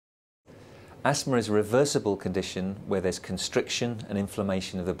Asthma is a reversible condition where there's constriction and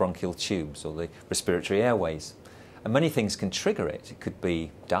inflammation of the bronchial tubes or the respiratory airways. And many things can trigger it. It could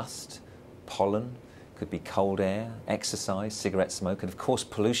be dust, pollen, it could be cold air, exercise, cigarette smoke, and of course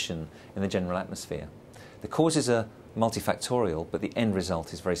pollution in the general atmosphere. The causes are multifactorial, but the end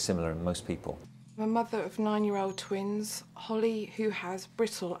result is very similar in most people. I'm a mother of 9-year-old twins, Holly, who has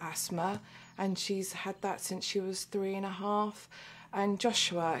brittle asthma, and she's had that since she was 3.5, and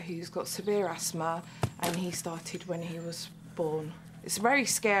Joshua, who's got severe asthma, and he started when he was born. It's very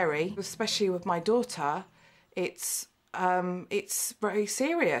scary, especially with my daughter. It's very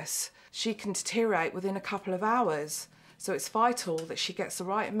serious. She can deteriorate within a couple of hours, so it's vital that she gets the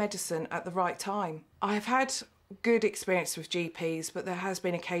right medicine at the right time. I've had good experience with GPs, but there has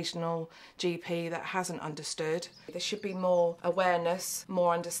been occasional GP that hasn't understood. There should be more awareness,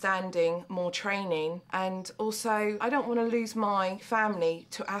 more understanding, more training, and also I don't want to lose my family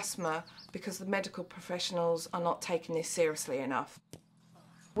to asthma because the medical professionals are not taking this seriously enough.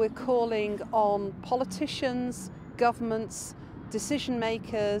 We're calling on politicians, governments, decision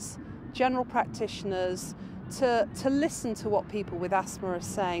makers, general practitioners to listen to what people with asthma are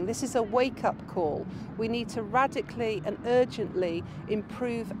saying. This is a wake-up call. We need to radically and urgently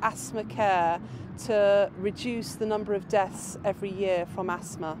improve asthma care to reduce the number of deaths every year from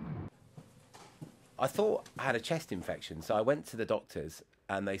asthma. I thought I had a chest infection, so I went to the doctors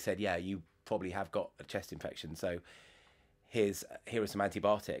and they said, yeah, you probably have got a chest infection, so here are some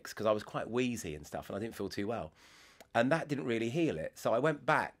antibiotics, because I was quite wheezy and stuff and I didn't feel too well. And that didn't really heal it. So I went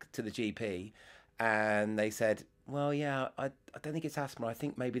back to the GP and they said, well, yeah, I don't think it's asthma. I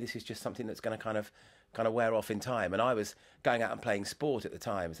think maybe this is just something that's going to kind of wear off in time. And I was going out and playing sport at the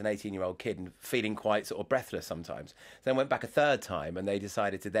time as an 18-year-old kid and feeling quite sort of breathless sometimes. Then I went back a third time and they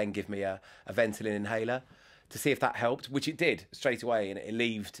decided to then give me a Ventolin inhaler to see if that helped, which it did straight away, and it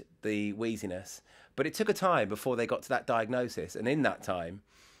alleviated the wheeziness. But it took a time before they got to that diagnosis. And in that time,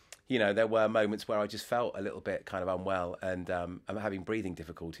 you know, there were moments where I just felt a little bit kind of unwell and I'm having breathing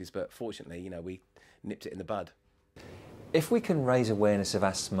difficulties. But fortunately, you know, we nipped it in the bud. If we can raise awareness of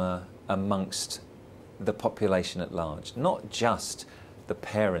asthma amongst the population at large, not just the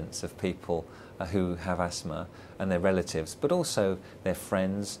parents of people who have asthma and their relatives, but also their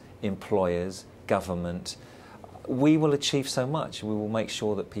friends, employers, government, we will achieve so much. We will make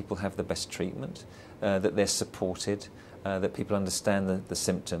sure that people have the best treatment, that they're supported, that people understand the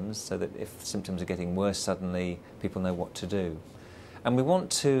symptoms, so that if symptoms are getting worse suddenly, people know what to do. And we want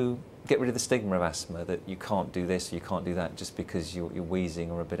to get rid of the stigma of asthma, that you can't do this, you can't do that just because you're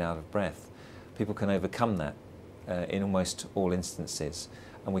wheezing or a bit out of breath. People can overcome that in almost all instances,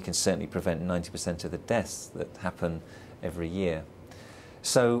 and we can certainly prevent 90% of the deaths that happen every year.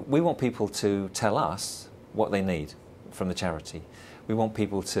 So we want people to tell us what they need from the charity. We want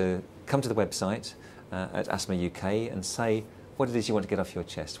people to come to the website at Asthma UK and say what it is you want to get off your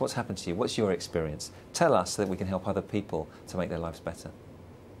chest, what's happened to you, what's your experience. Tell us so that we can help other people to make their lives better.